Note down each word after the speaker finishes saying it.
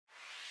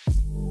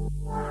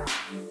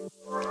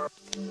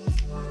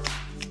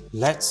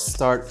Let's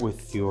start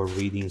with your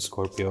reading,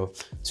 Scorpio.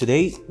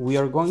 Today, we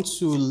are going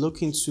to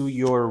look into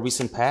your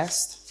recent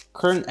past,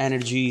 current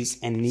energies,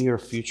 and near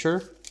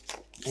future.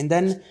 And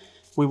then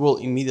we will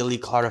immediately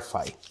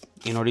clarify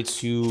in order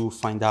to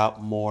find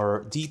out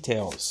more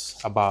details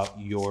about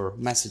your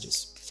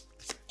messages.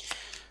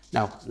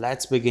 Now,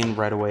 let's begin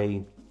right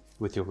away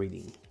with your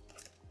reading.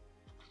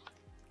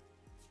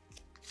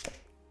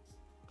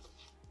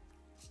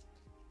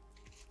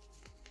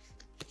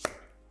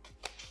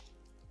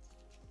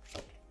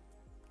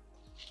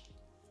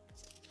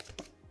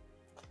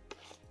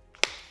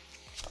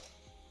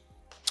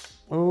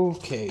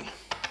 Okay.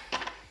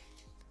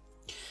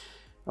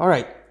 All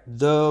right.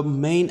 The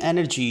main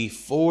energy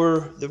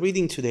for the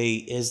reading today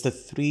is the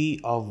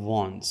Three of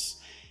Wands.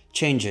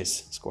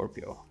 Changes,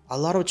 Scorpio. A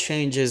lot of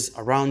changes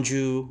around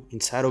you,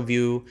 inside of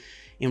you,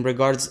 in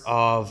regards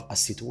of a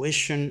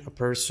situation, a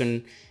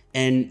person,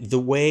 and the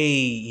way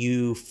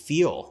you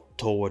feel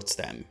towards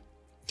them.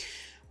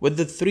 With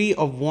the Three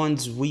of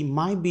Wands, we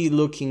might be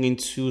looking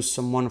into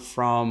someone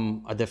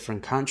from a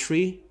different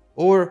country,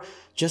 or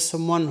just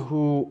someone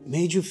who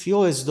made you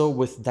feel as though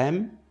with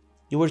them,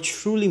 you were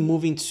truly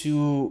moving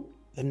to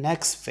the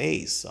next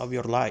phase of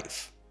your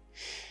life.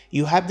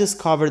 You have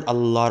discovered a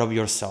lot of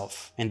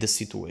yourself in this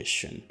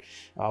situation,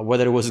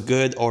 whether it was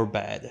good or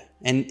bad.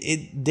 And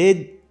it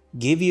did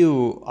give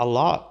you a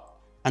lot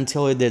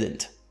until it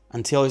didn't,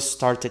 until it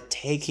started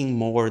taking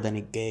more than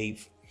it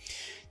gave.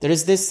 There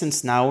is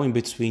distance now in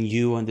between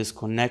you and this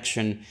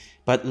connection,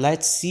 but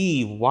let's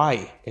see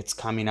why it's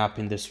coming up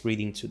in this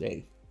reading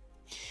today.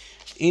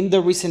 In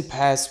the recent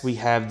past, we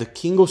have the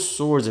King of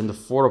Swords and the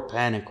Four of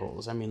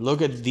Pentacles. I mean,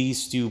 look at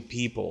these two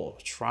people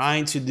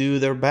trying to do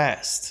their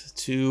best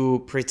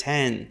to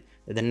pretend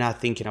that they're not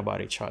thinking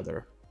about each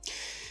other.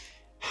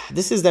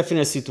 This is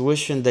definitely a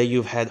situation that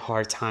you've had a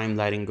hard time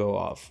letting go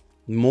of,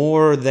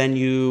 more than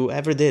you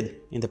ever did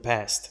in the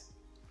past.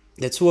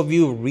 The two of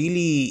you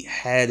really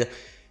had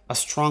a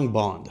strong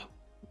bond,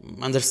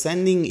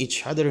 understanding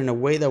each other in a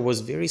way that was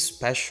very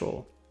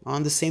special,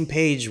 on the same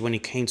page when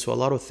it came to a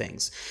lot of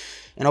things.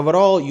 And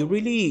overall, you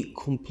really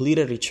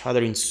completed each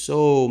other in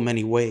so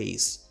many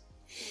ways.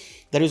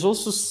 There is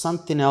also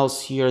something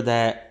else here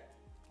that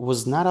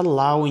was not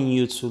allowing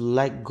you to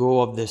let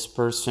go of this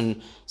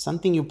person,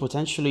 something you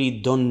potentially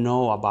don't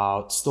know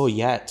about still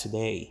yet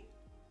today.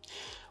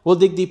 We'll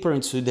dig deeper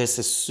into this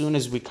as soon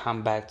as we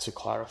come back to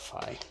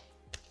clarify.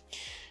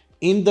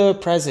 In the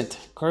present,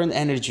 current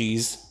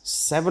energies,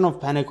 Seven of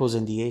Pentacles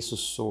and the Ace of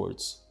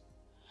Swords.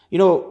 You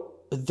know,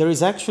 there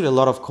is actually a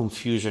lot of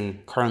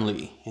confusion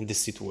currently in this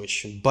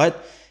situation,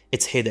 but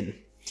it's hidden.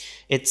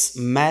 It's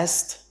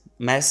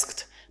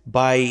masked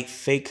by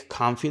fake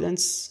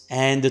confidence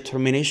and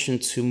determination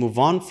to move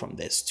on from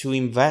this, to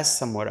invest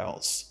somewhere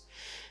else.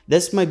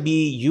 This might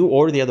be you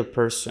or the other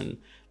person.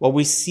 What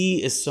we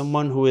see is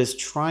someone who is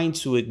trying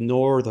to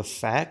ignore the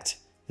fact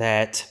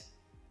that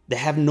they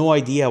have no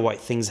idea why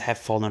things have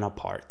fallen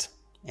apart.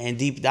 And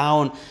deep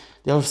down,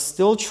 they're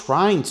still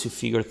trying to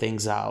figure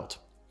things out.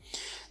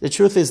 The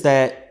truth is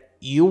that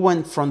you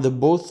went from the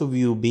both of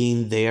you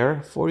being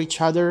there for each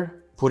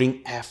other,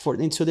 putting effort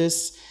into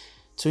this,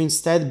 to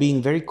instead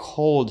being very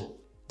cold,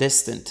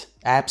 distant,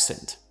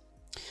 absent.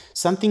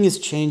 Something is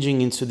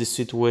changing into this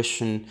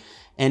situation,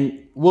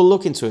 and we'll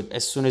look into it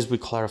as soon as we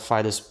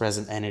clarify this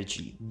present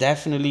energy.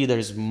 Definitely,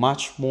 there's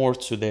much more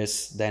to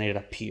this than it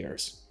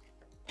appears.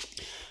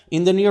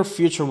 In the near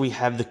future, we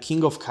have the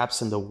King of Cups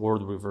and the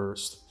World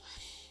reversed.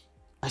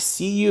 I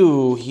see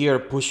you here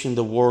pushing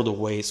the world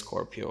away,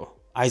 Scorpio.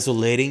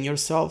 Isolating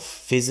yourself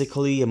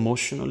physically,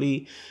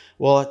 emotionally,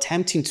 while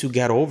attempting to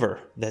get over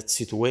that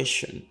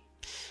situation.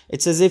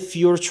 It's as if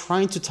you're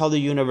trying to tell the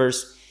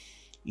universe,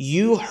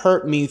 you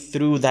hurt me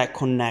through that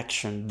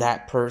connection,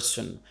 that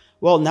person.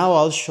 Well, now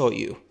I'll show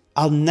you.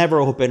 I'll never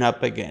open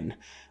up again.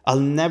 I'll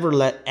never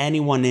let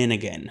anyone in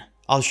again.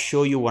 I'll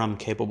show you what I'm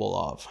capable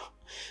of.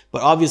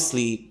 But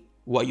obviously,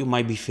 what you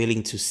might be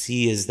failing to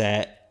see is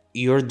that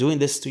you're doing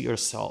this to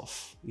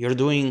yourself. You're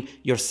doing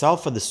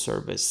yourself a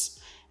disservice.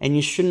 And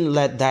you shouldn't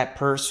let that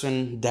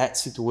person, that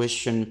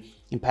situation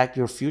impact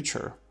your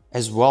future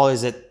as well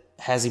as it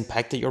has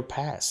impacted your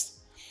past.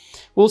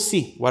 We'll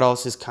see what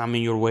else is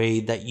coming your way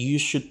that you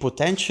should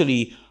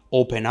potentially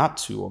open up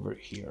to over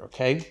here,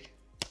 okay?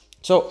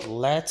 So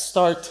let's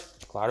start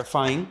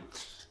clarifying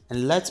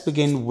and let's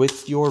begin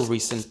with your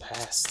recent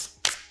past.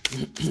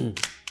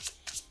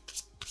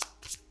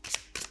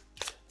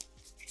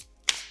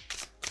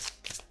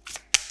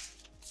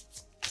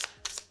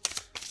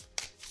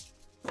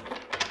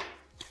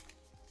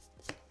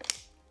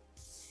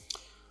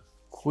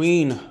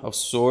 Queen of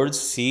Swords,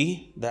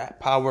 see that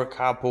power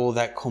couple,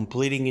 that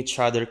completing each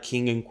other,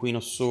 King and Queen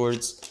of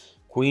Swords,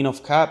 Queen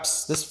of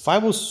Cups. This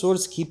Five of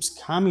Swords keeps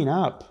coming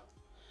up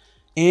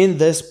in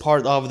this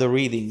part of the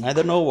reading. I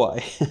don't know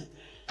why.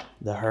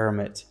 The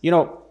Hermit. You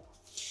know,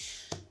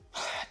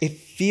 it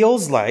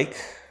feels like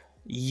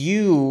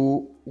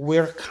you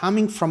were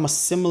coming from a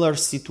similar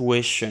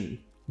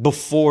situation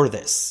before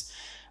this.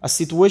 A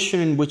situation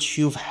in which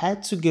you've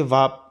had to give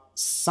up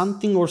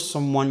something or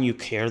someone you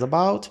cared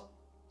about,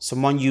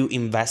 someone you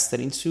invested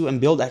into and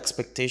build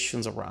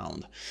expectations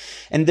around.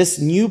 And this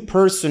new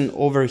person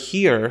over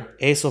here,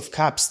 Ace of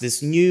Cups,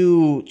 this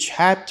new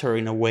chapter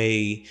in a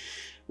way,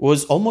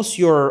 was almost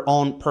your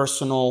own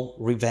personal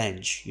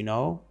revenge, you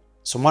know?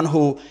 Someone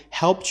who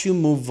helped you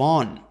move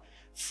on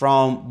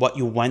from what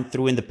you went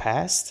through in the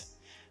past,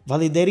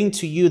 validating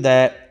to you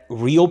that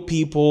real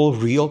people,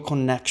 real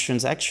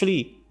connections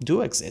actually do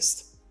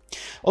exist.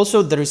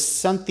 Also, there is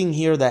something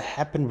here that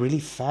happened really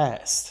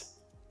fast.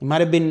 It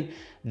might have been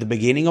the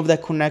beginning of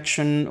that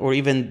connection or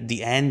even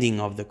the ending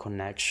of the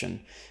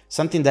connection.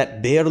 Something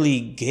that barely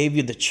gave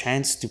you the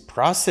chance to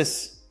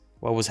process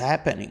what was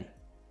happening.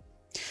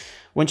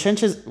 When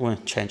changes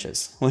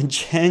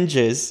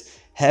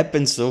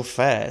happen so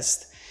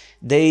fast,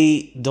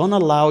 they don't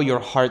allow your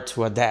heart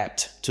to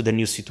adapt to the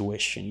new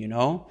situation, you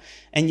know?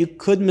 And you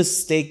could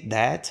mistake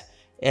that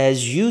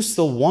as you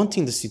still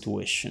wanting the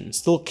situation,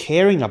 still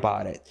caring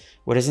about it.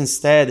 Whereas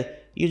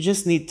instead, you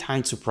just need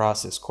time to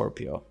process,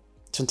 Scorpio.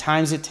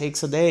 Sometimes it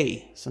takes a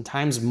day,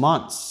 sometimes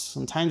months,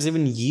 sometimes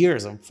even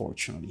years,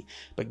 unfortunately.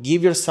 But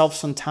give yourself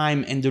some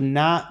time and do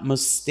not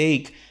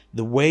mistake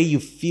the way you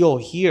feel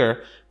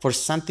here for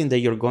something that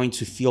you're going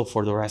to feel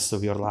for the rest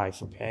of your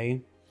life,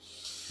 okay?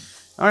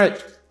 All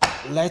right,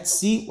 let's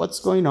see what's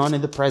going on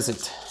in the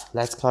present.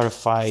 Let's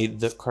clarify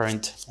the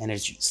current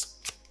energies.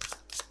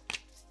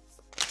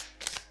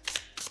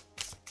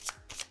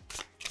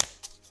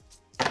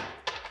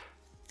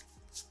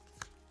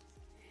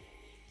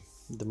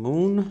 The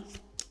Moon,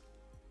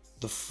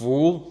 the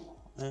Fool,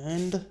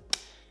 and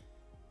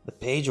the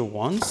Page of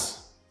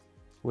Wands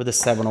with the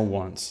Seven of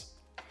Wands.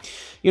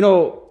 You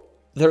know,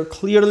 there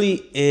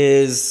clearly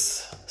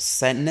is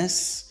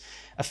sadness,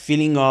 a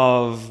feeling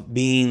of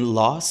being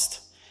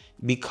lost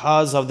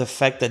because of the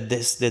fact that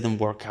this didn't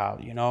work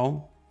out, you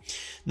know?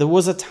 There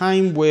was a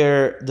time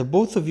where the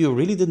both of you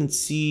really didn't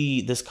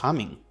see this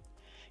coming.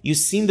 You've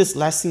seen this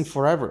lasting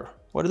forever,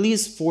 or at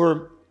least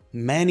for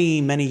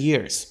many, many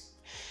years.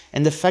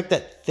 And the fact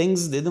that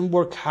things didn't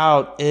work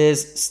out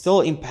is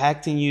still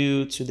impacting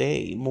you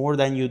today more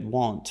than you'd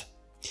want.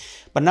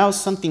 But now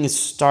something is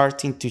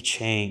starting to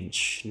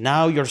change.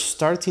 Now you're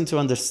starting to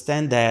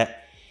understand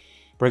that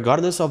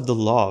regardless of the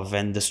love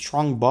and the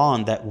strong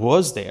bond that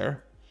was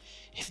there,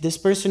 if this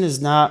person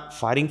is not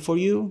fighting for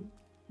you,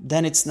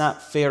 then it's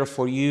not fair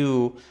for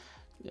you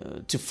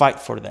to fight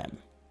for them.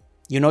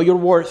 You know your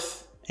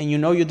worth, and you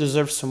know you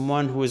deserve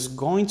someone who is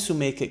going to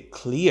make it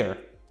clear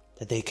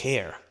that they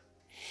care.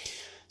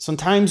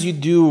 Sometimes you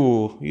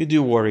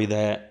do worry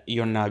that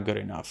you're not good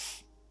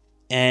enough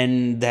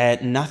and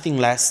that nothing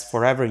lasts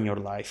forever in your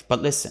life.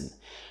 But listen,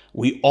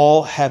 we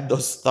all have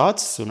those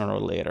thoughts sooner or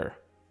later.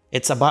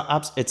 It's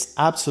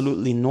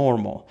absolutely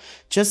normal.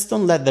 Just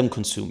don't let them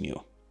consume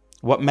you.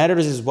 What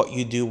matters is what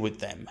you do with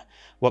them.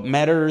 What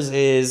matters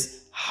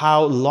is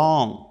how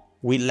long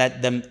we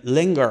let them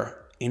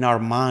linger in our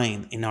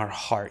mind, in our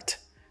heart.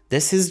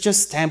 This is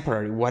just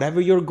temporary. Whatever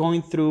you're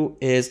going through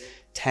is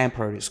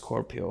temporary,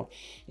 Scorpio.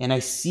 And I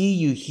see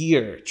you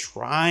here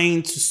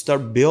trying to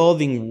start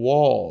building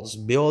walls,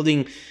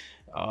 building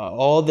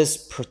all this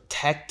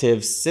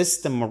protective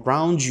system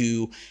around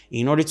you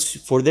in order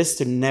for this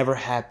to never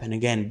happen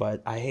again.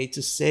 But I hate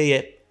to say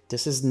it,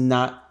 this is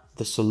not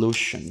the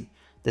solution.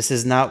 This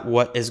is not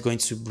what is going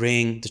to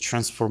bring the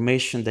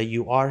transformation that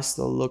you are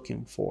still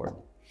looking for.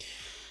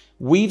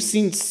 We've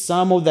seen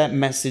some of that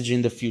message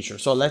in the future.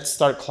 So let's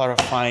start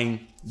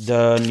clarifying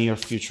the near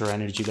future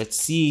energy. Let's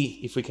see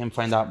if we can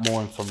find out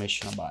more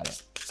information about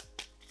it.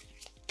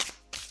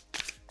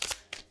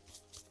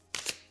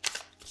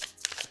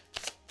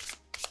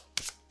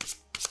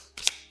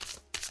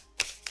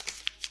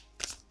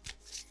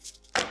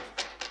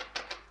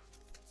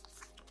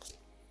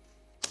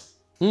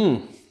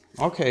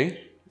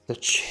 Okay. The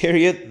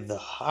Chariot, the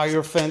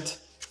Hierophant,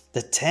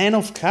 the Ten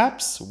of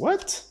Cups.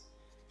 What?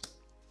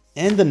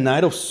 And the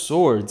Knight of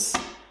Swords.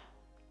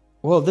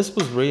 Well, this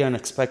was really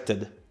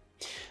unexpected.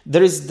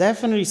 There is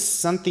definitely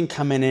something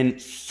coming in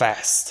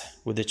fast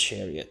with the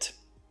Chariot.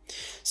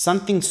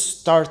 Something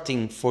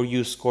starting for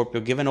you,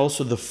 Scorpio, given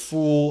also the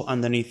Fool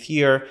underneath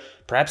here.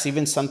 Perhaps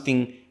even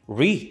something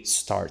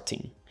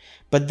restarting.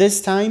 But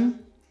this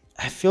time,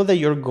 I feel that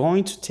you're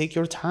going to take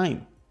your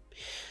time.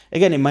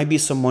 Again, it might be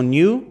someone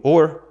new,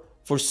 or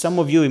for some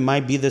of you, it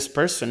might be this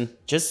person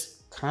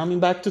just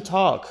coming back to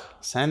talk,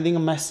 sending a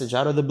message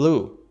out of the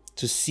blue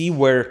to see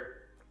where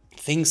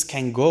things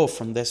can go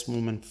from this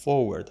moment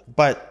forward.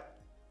 But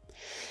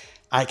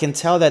I can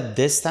tell that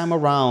this time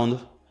around,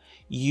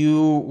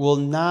 you will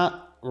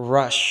not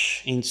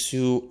rush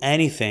into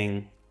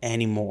anything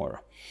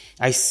anymore.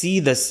 I see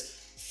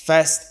this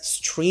fast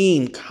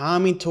stream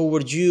coming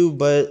towards you,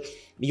 but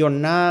you're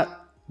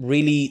not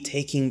really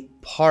taking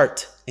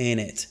part in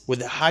it. With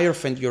the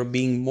Hierophant,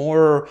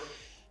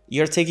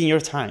 you're taking your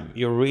time.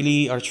 You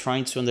really are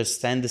trying to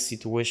understand the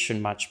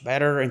situation much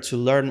better and to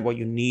learn what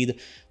you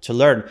need to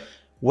learn.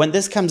 When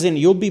this comes in,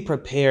 you'll be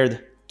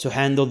prepared to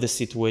handle the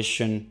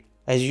situation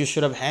as you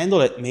should have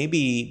handled it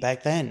maybe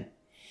back then.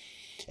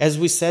 As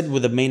we said,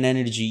 with the main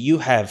energy, you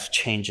have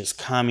changes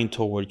coming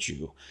towards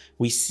you.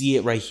 We see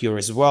it right here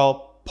as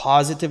well,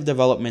 positive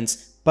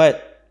developments,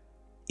 but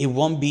it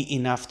won't be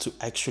enough to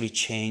actually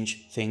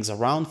change things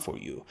around for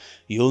you.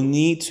 You'll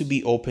need to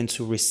be open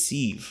to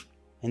receive.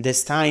 And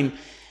this time,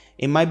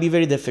 it might be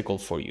very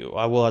difficult for you.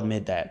 I will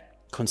admit that,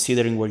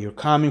 considering where you're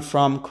coming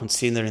from,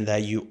 considering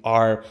that you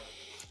are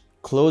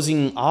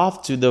closing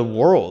off to the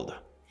world.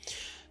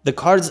 The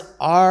cards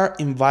are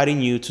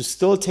inviting you to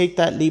still take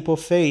that leap of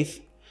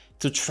faith,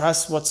 to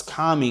trust what's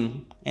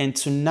coming, and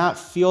to not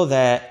feel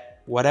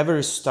that whatever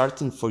is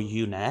starting for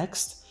you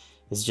next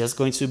is just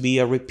going to be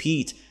a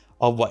repeat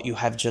of what you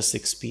have just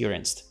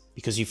experienced.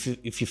 Because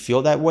if you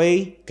feel that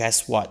way,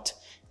 guess what?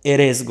 It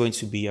is going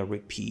to be a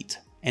repeat.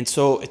 And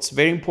so it's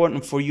very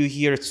important for you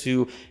here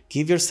to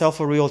give yourself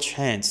a real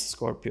chance,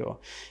 Scorpio.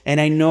 And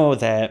I know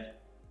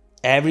that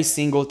every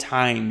single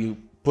time you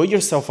put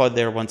yourself out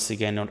there once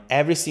again, or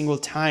every single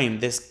time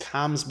this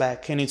comes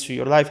back into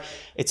your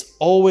life, it's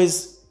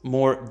always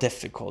more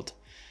difficult.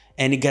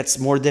 And it gets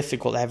more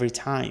difficult every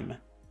time.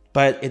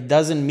 But it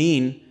doesn't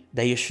mean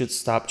that you should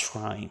stop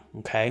trying,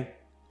 okay?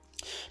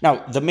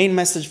 Now, the main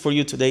message for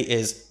you today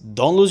is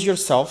don't lose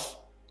yourself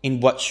in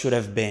what should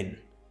have been.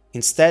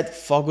 Instead,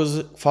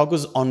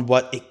 focus on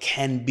what it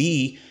can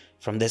be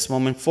from this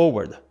moment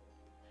forward.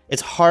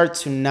 It's hard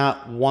to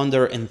not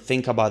wonder and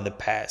think about the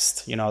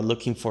past,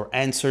 looking for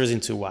answers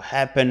into what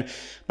happened.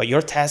 But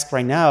your task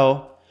right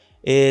now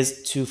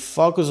is to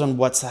focus on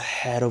what's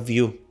ahead of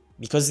you,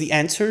 because the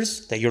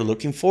answers that you're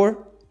looking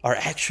for are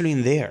actually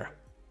in there.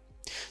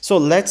 So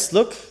let's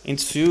look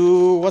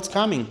into what's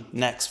coming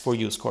next for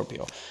you,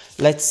 Scorpio.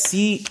 Let's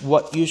see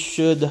what you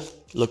should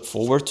look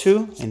forward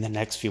to in the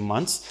next few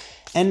months.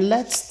 And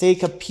let's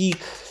take a peek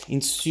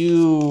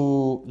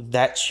into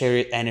that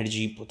Chariot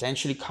energy,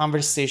 potentially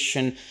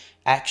conversation,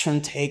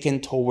 action taken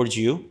towards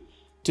you,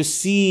 to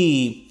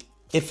see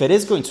if it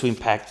is going to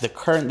impact the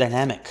current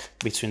dynamic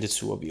between the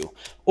two of you,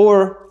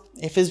 or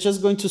if it's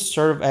just going to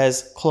serve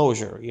as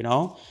closure,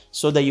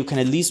 so that you can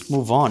at least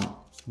move on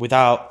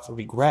without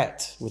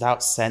regret,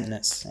 without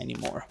sadness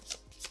anymore.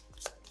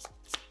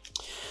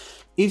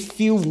 If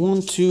you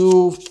want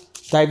to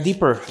dive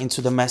deeper into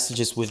the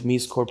messages with me,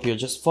 Scorpio,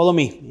 just follow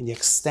me in the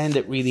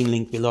extended reading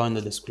link below in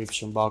the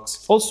description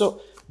box.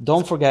 Also,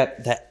 don't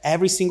forget that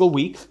every single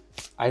week,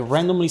 I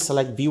randomly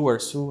select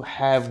viewers who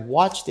have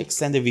watched the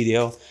extended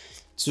video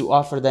to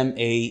offer them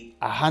a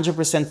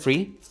 100%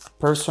 free,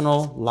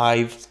 personal,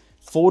 live,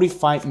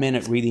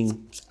 45-minute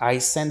reading. I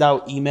send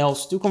out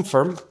emails to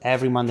confirm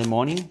every Monday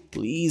morning.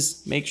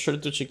 Please make sure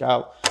to check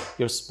out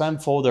your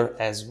spam folder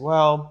as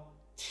well.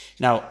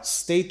 Now,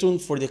 stay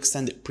tuned for the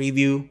extended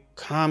preview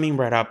coming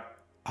right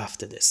up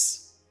after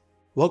this.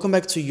 Welcome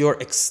back to your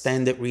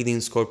extended reading,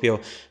 Scorpio.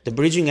 The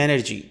bridging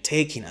energy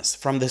taking us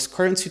from this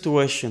current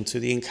situation to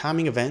the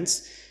incoming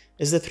events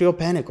is the Three of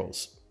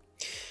Pentacles.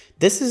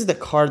 This is the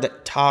card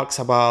that talks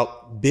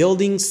about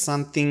building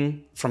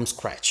something from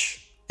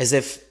scratch, as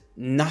if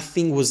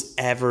nothing was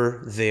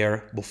ever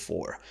there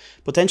before.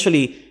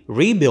 Potentially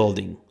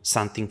rebuilding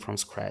something from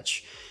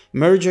scratch,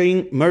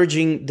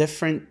 merging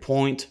different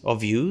point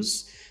of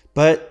views,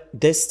 but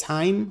this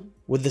time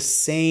with the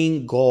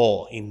same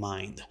goal in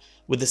mind,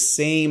 with the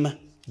same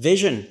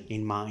vision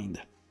in mind.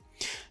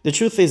 The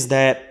truth is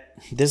that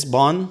this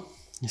bond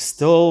is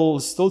still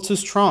too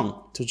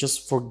strong to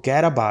just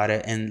forget about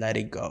it and let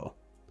it go.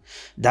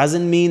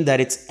 Doesn't mean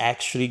that it's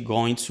actually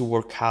going to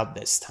work out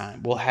this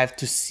time. We'll have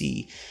to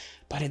see.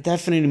 But it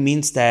definitely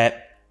means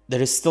that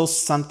there is still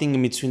something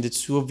in between the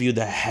two of you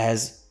that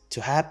has to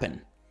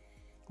happen,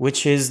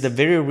 which is the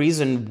very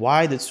reason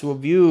why the two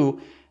of you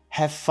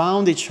have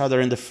found each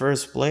other in the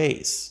first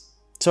place.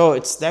 So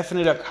it's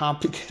definitely a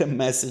complicated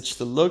message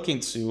to look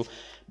into,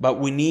 but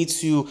we need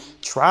to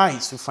try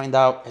to find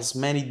out as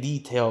many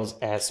details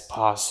as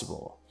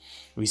possible.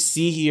 We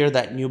see here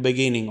that new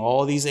beginning,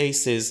 all these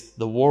aces,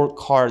 the World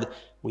card.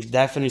 We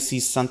definitely see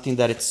something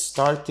that it's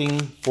starting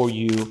for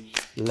you.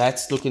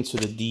 Let's look into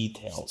the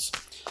details.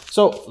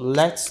 So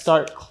let's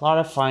start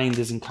clarifying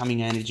this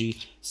incoming energy,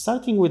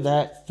 starting with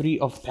that Three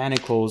of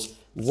Pentacles.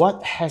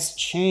 What has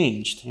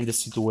changed in the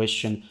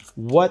situation?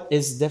 What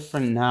is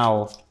different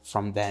now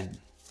from then?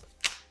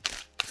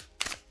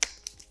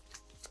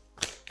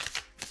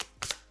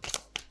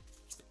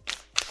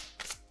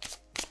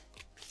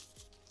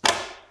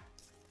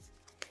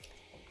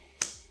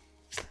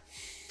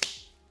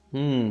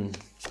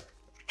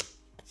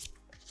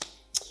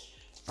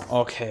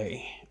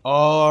 Okay.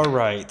 All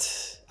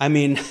right. I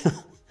mean,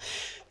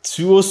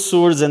 Two of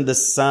Swords and the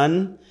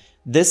Sun.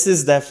 This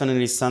is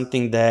definitely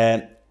something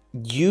that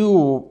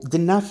you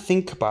did not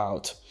think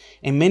about,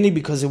 and mainly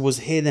because it was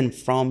hidden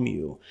from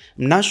you.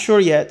 I'm not sure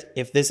yet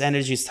if this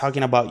energy is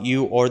talking about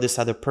you or this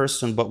other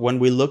person, but when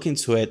we look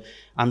into it,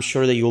 I'm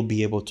sure that you'll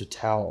be able to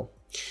tell.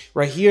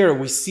 Right here,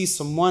 we see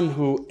someone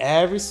who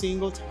every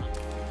single time